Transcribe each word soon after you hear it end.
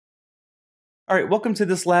All right, welcome to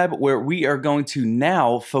this lab where we are going to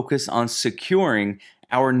now focus on securing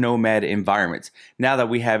our Nomad environment. Now that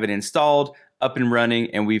we have it installed, up and running,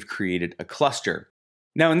 and we've created a cluster.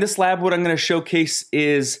 Now in this lab, what I'm going to showcase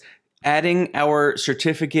is adding our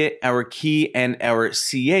certificate, our key, and our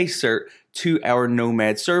CA cert to our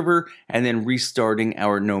Nomad server, and then restarting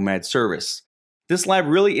our Nomad service. This lab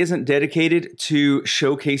really isn't dedicated to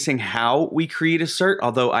showcasing how we create a cert,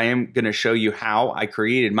 although I am going to show you how I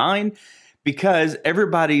created mine, because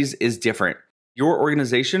everybody's is different. Your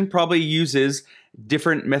organization probably uses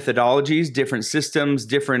different methodologies, different systems,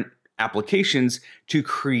 different applications to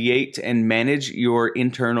create and manage your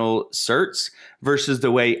internal certs versus the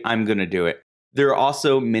way I'm going to do it. There are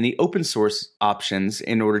also many open source options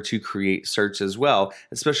in order to create certs as well,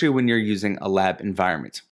 especially when you're using a lab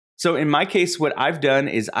environment. So in my case, what I've done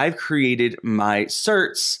is I've created my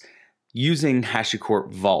certs using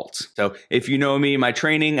HashiCorp Vault. So if you know me, my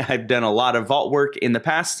training, I've done a lot of Vault work in the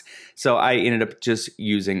past, so I ended up just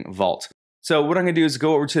using Vault. So what I'm gonna do is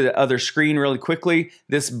go over to the other screen really quickly.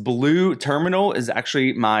 This blue terminal is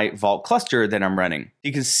actually my Vault cluster that I'm running.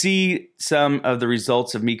 You can see some of the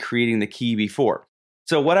results of me creating the key before.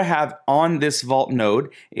 So what I have on this Vault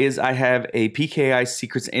node is I have a PKI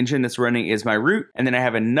secrets engine that's running as my root, and then I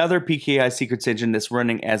have another PKI secrets engine that's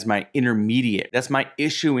running as my intermediate. That's my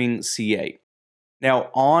issuing CA. Now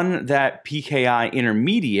on that PKI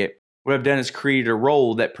intermediate, what I've done is created a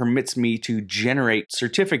role that permits me to generate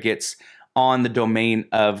certificates on the domain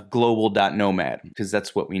of global.nomad, because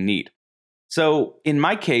that's what we need. So in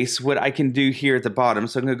my case, what I can do here at the bottom,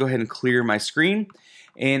 so I'm gonna go ahead and clear my screen.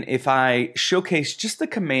 And if I showcase just the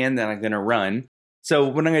command that I'm going to run, so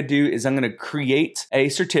what I'm going to do is I'm going to create a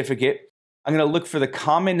certificate. I'm going to look for the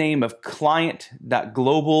common name of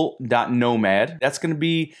client.global.nomad. That's going to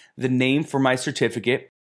be the name for my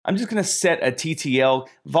certificate. I'm just going to set a TTL.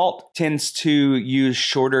 Vault tends to use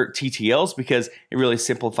shorter TTLs because it really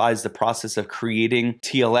simplifies the process of creating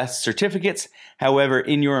TLS certificates. However,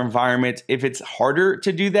 in your environment, if it's harder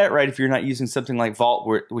to do that, right, if you're not using something like Vault,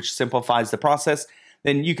 which simplifies the process,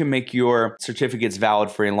 then you can make your certificates valid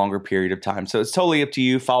for a longer period of time. So it's totally up to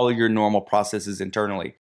you. Follow your normal processes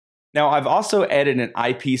internally. Now, I've also added an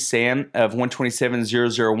IP SAN of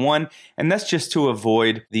 127.0.0.1, and that's just to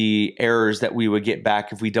avoid the errors that we would get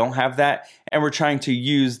back if we don't have that. And we're trying to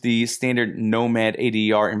use the standard Nomad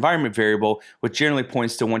ADR environment variable, which generally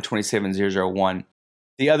points to 127.0.0.1.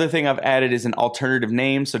 The other thing I've added is an alternative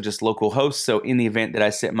name, so just localhost. So in the event that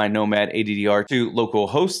I set my Nomad ADDR to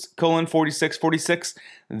localhost :4646,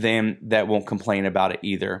 then that won't complain about it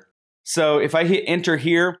either. So if I hit enter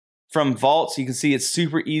here from Vault, so you can see it's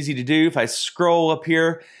super easy to do. If I scroll up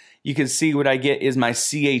here, you can see what I get is my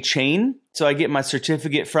CA chain. So I get my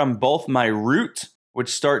certificate from both my root,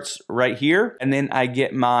 which starts right here, and then I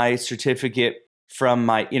get my certificate from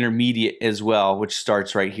my intermediate as well, which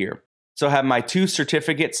starts right here. So I have my two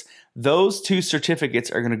certificates. Those two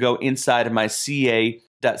certificates are going to go inside of my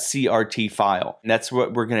ca.crt file. And that's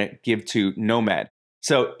what we're going to give to Nomad.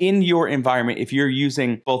 So in your environment, if you're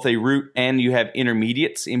using both a root and you have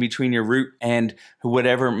intermediates in between your root and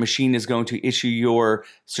whatever machine is going to issue your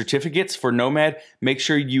certificates for Nomad, make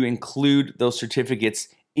sure you include those certificates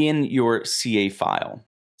in your CA file.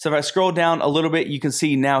 So if I scroll down a little bit, you can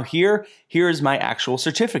see now here is my actual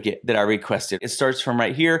certificate that I requested. It starts from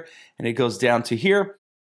right here and it goes down to here.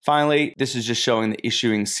 Finally, this is just showing the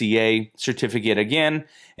issuing CA certificate again.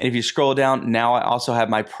 And if you scroll down, now I also have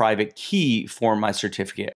my private key for my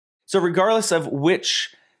certificate. So regardless of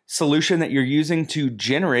which solution that you're using to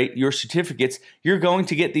generate your certificates, you're going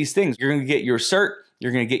to get these things. You're going to get your cert,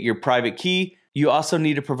 you're going to get your private key. You also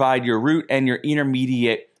need to provide your root and your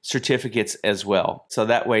intermediate certificates as well. So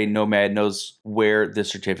that way Nomad knows where the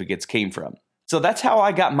certificates came from. So that's how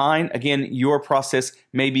I got mine. Again, your process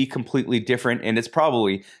may be completely different, and it's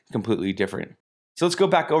probably completely different. So let's go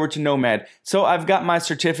back over to Nomad. So I've got my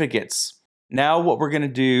certificates. Now what we're going to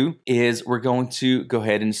do is we're going to go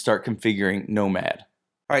ahead and start configuring Nomad.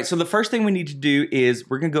 All right, so the first thing we need to do is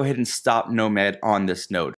we're going to go ahead and stop Nomad on this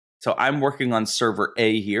node. So I'm working on server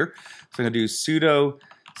A here. So I'm going to do sudo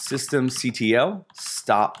systemctl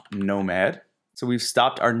stop nomad. So we've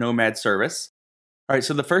stopped our Nomad service. All right,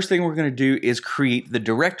 so the first thing we're going to do is create the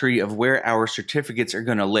directory of where our certificates are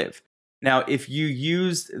going to live. Now, if you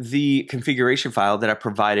use the configuration file that I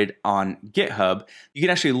provided on GitHub, you can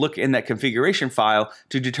actually look in that configuration file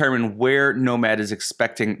to determine where Nomad is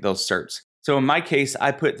expecting those certs. So in my case,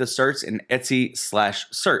 I put the certs in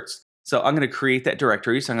etc/certs. So I'm going to create that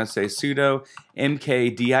directory. So I'm going to say sudo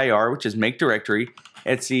mkdir, which is make directory,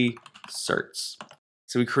 etc certs.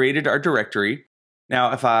 So we created our directory.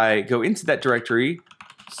 Now, if I go into that directory,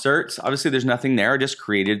 certs. Obviously, there's nothing there. I just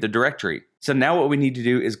created the directory. So now what we need to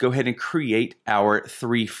do is go ahead and create our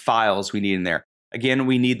 3 files we need in there. Again,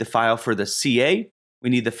 we need the file for the CA, we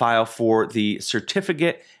need the file for the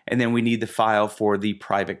certificate, and then we need the file for the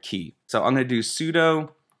private key. So I'm going to do sudo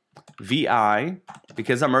vi,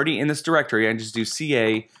 because I'm already in this directory, I just do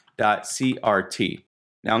ca.crt.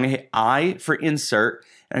 Now I'm going to hit I for insert,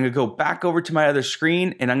 and I'm going to go back over to my other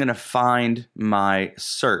screen, and I'm going to find my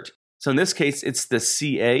cert. So in this case, it's the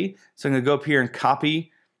CA. So I'm going to go up here and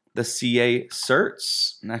copy the CA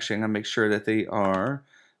certs. And actually, I'm going to make sure that they are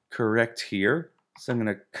correct here. So I'm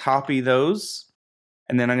going to copy those,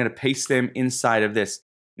 and then I'm going to paste them inside of this.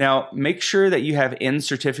 Now, make sure that you have end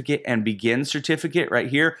certificate and begin certificate right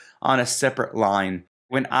here on a separate line.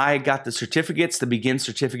 When I got the certificates, the begin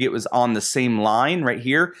certificate was on the same line right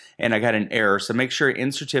here, and I got an error. So make sure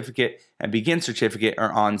end certificate and begin certificate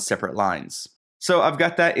are on separate lines. So I've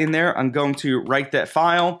got that in there. I'm going to write that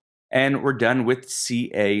file, and we're done with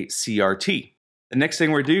CACRT. The next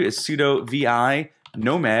thing we're going to do is sudo vi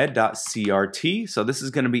nomad.crt. So this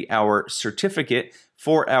is going to be our certificate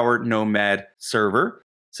for our Nomad server.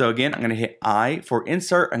 So again, I'm going to hit I for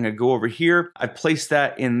insert. I'm going to go over here. I placed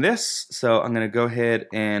that in this. So I'm going to go ahead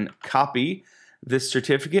and copy this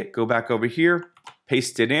certificate, go back over here,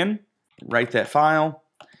 paste it in, write that file.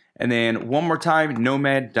 And then one more time,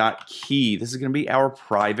 nomad.key. This is going to be our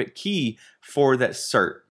private key for that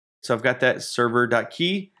cert. So I've got that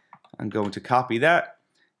server.key. I'm going to copy that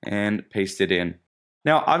and paste it in.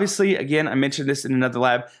 Now, obviously, again, I mentioned this in another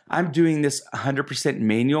lab. I'm doing this 100%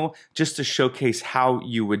 manual just to showcase how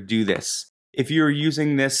you would do this. If you're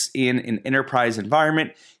using this in an enterprise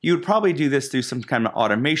environment, you would probably do this through some kind of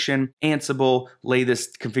automation, Ansible, lay this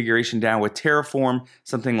configuration down with Terraform,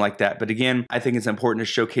 something like that. But again, I think it's important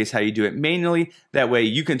to showcase how you do it manually. That way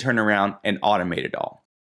you can turn around and automate it all.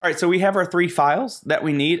 All right, so we have our 3 files that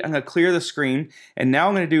we need. I'm going to clear the screen, and now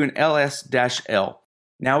I'm going to do an ls-l.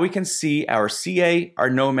 Now we can see our CA, our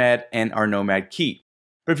Nomad, and our Nomad key.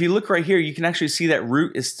 But if you look right here, you can actually see that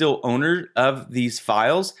root is still owner of these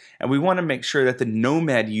files, and we want to make sure that the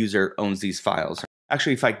Nomad user owns these files.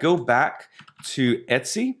 Actually, if I go back to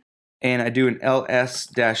Etsy and I do an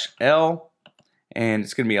ls-l, and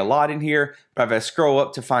it's going to be a lot in here, but if I scroll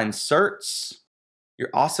up to find certs,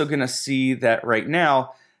 you're also going to see that right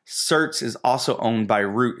now, certs is also owned by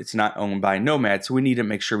root. It's not owned by Nomad, so we need to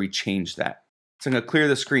make sure we change that. So I'm going to clear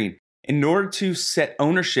the screen. In order to set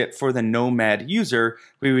ownership for the Nomad user,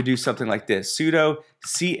 we would do something like this, sudo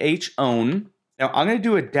chown. Now I'm going to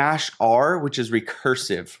do a -r, which is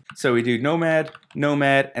recursive. So we do nomad,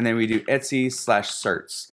 and then we do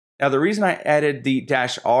etsy/certs. Now the reason I added the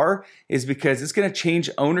 -r is because it's going to change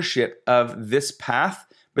ownership of this path,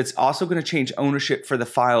 but it's also going to change ownership for the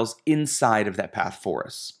files inside of that path for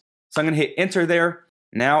us. So I'm going to hit enter there.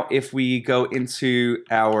 Now if we go into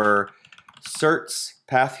our certs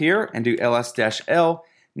path here and do ls-l,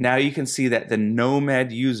 now you can see that the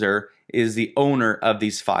Nomad user is the owner of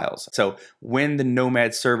these files. So when the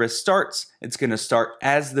Nomad service starts, it's going to start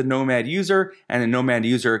as the Nomad user, and the Nomad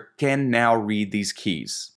user can now read these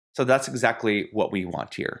keys. So that's exactly what we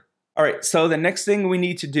want here. All right, so the next thing we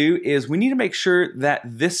need to do is we need to make sure that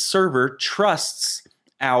this server trusts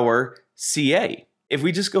our CA. If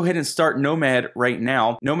we just go ahead and start Nomad right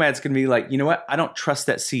now, Nomad's going to be like, you know what? I don't trust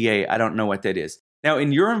that CA. I don't know what that is. Now,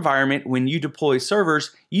 in your environment, when you deploy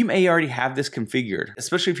servers, you may already have this configured,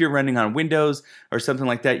 especially if you're running on Windows or something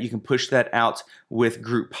like that. You can push that out with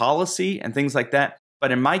group policy and things like that.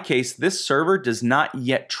 But in my case, this server does not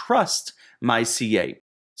yet trust my CA.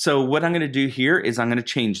 So what I'm going to do here is I'm going to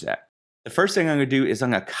change that. The first thing I'm going to do is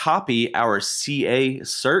I'm going to copy our CA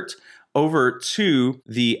cert over to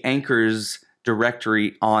the anchors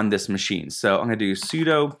directory on this machine. So I'm going to do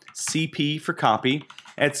sudo cp for copy,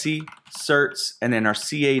 etsy certs, and then our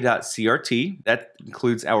ca.crt. That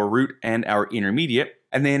includes our root and our intermediate.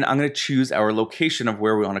 And then I'm going to choose our location of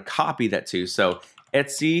where we want to copy that to. So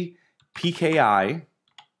etsy pki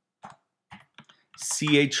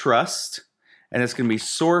ca trust, and it's going to be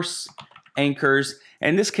source anchors. And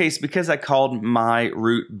in this case, because I called my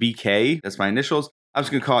root bk, that's my initials, I'm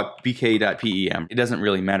just going to call it bk.pem. It doesn't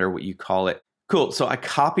really matter what you call it. Cool, so I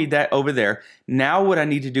copied that over there. Now what I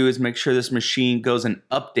need to do is make sure this machine goes and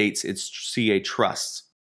updates its CA trusts.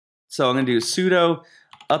 So I'm going to do sudo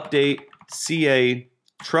update CA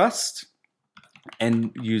trust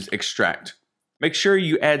and use extract. Make sure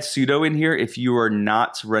you add sudo in here if you are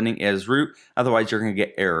not running as root, otherwise you're going to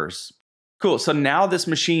get errors. Cool, so now this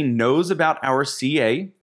machine knows about our CA,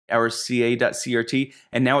 our ca.crt,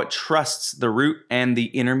 and now it trusts the root and the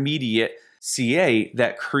intermediate CA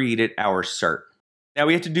that created our cert. Now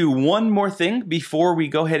we have to do one more thing before we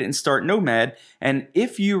go ahead and start Nomad. And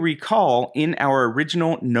if you recall, in our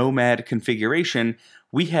original Nomad configuration,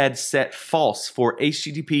 we had set false for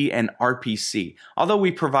HTTP and RPC. Although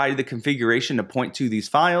we provided the configuration to point to these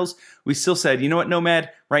files, we still said, you know what, Nomad,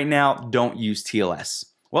 right now, don't use TLS.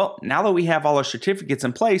 Well, now that we have all our certificates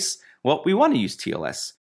in place, well, we want to use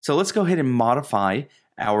TLS. So let's go ahead and modify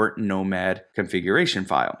our Nomad configuration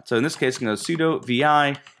file. So in this case, I'm going to go sudo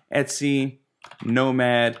vi etc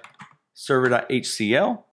nomad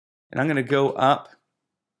server.hcl, and I'm going to go up,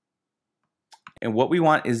 and what we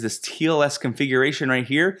want is this TLS configuration right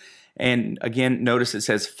here. And again, notice it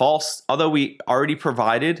says false, although we already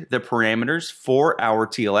provided the parameters for our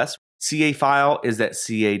TLS. CA file is that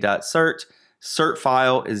ca.cert, cert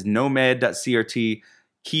file is nomad.crt,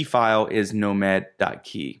 key file is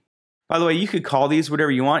nomad.key. By the way, you could call these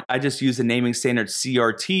whatever you want. I just use the naming standard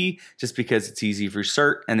CRT just because it's easy for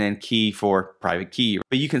cert, and then key for private key.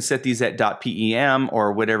 But you can set these at .pem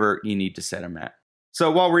or whatever you need to set them at.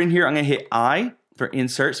 So while we're in here, I'm going to hit I for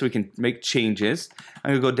insert so we can make changes.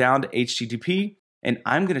 I'm going to go down to HTTP, and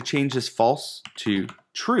I'm going to change this false to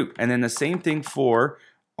true. And then the same thing for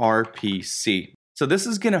RPC. So this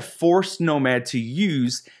is going to force Nomad to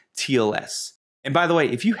use TLS. And by the way,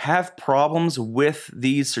 if you have problems with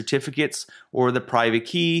these certificates or the private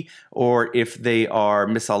key, or if they are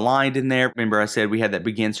misaligned in there, remember I said we had that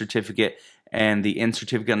begin certificate and the end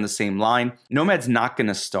certificate on the same line, Nomad's not going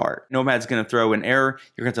to start. Nomad's going to throw an error.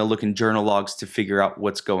 You're going to have to look in journal logs to figure out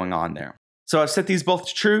what's going on there. So I've set these both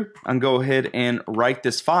to true. I'm going to go ahead and write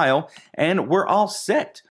this file, and we're all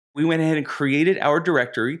set. We went ahead and created our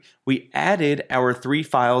directory. We added our 3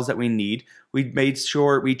 files that we need. We made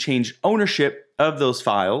sure we changed ownership of those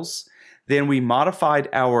files. Then we modified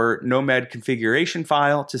our Nomad configuration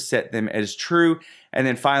file to set them as true. And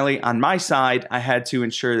then finally, on my side, I had to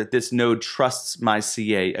ensure that this node trusts my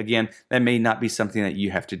CA. Again, that may not be something that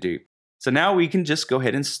you have to do. So now we can just go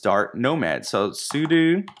ahead and start Nomad. So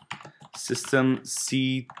sudo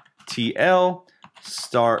systemctl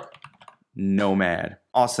start Nomad.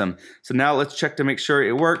 Awesome. So now let's check to make sure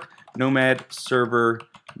it worked. Nomad server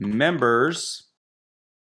members.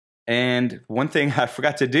 And one thing I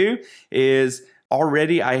forgot to do is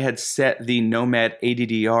already I had set the Nomad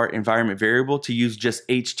ADDR environment variable to use just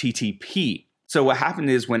HTTP. So what happened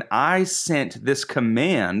is when I sent this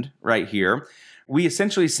command right here, we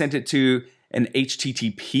essentially sent it to an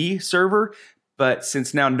HTTP server. But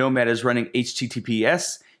since now Nomad is running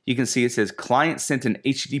HTTPS, you can see it says client sent an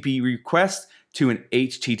HTTP request to an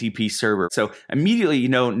HTTP server. So immediately, you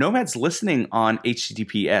know, Nomad's listening on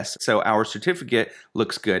HTTPS. So our certificate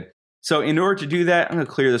looks good. So in order to do that, I'm going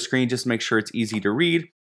to clear the screen just to make sure it's easy to read.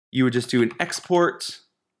 You would just do an export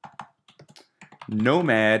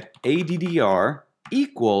Nomad ADDR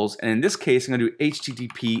equals, and in this case, I'm going to do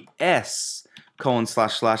HTTPS :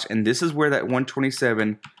 / and this is where that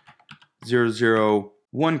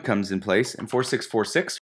 127.0.0.1 comes in place, and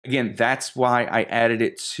 4646. Again, that's why I added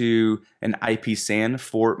it to an IP SAN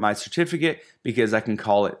for my certificate, because I can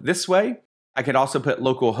call it this way. I could also put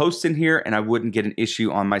local host in here and I wouldn't get an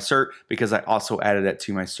issue on my cert because I also added that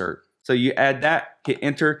to my cert. So you add that, hit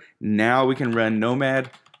enter. Now we can run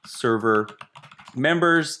Nomad server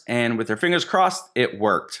members, and with our fingers crossed, it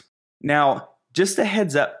worked. Now, just a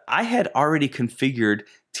heads up, I had already configured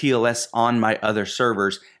TLS on my other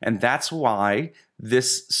servers, and that's why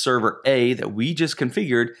this server A that we just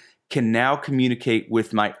configured can now communicate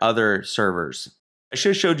with my other servers. I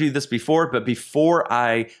should have showed you this before, but before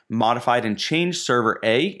I modified and changed server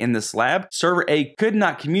A in this lab, server A could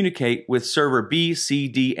not communicate with server B, C,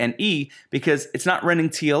 D, and E because it's not running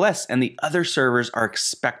TLS and the other servers are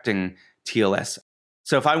expecting TLS.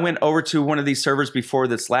 So if I went over to one of these servers before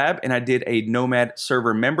this lab and I did a Nomad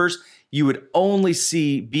server members, you would only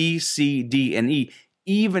see B, C, D, and E,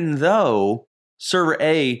 even though server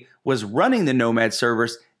A was running the Nomad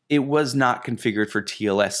servers. It was not configured for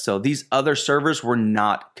TLS. So these other servers were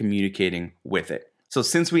not communicating with it. So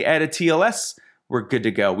since we added TLS, we're good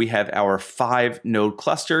to go. We have our 5-node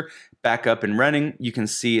cluster back up and running. You can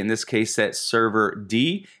see in this case that server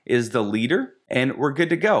D is the leader, and we're good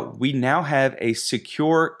to go. We now have a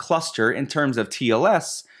secure cluster in terms of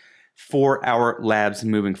TLS for our labs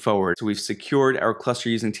moving forward. So we've secured our cluster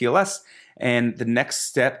using TLS, and the next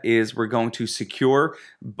step is we're going to secure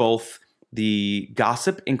both the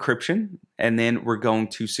gossip encryption, and then we're going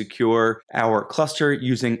to secure our cluster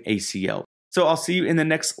using ACL. So I'll see you in the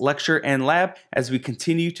next lecture and lab as we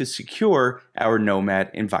continue to secure our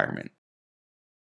Nomad environment.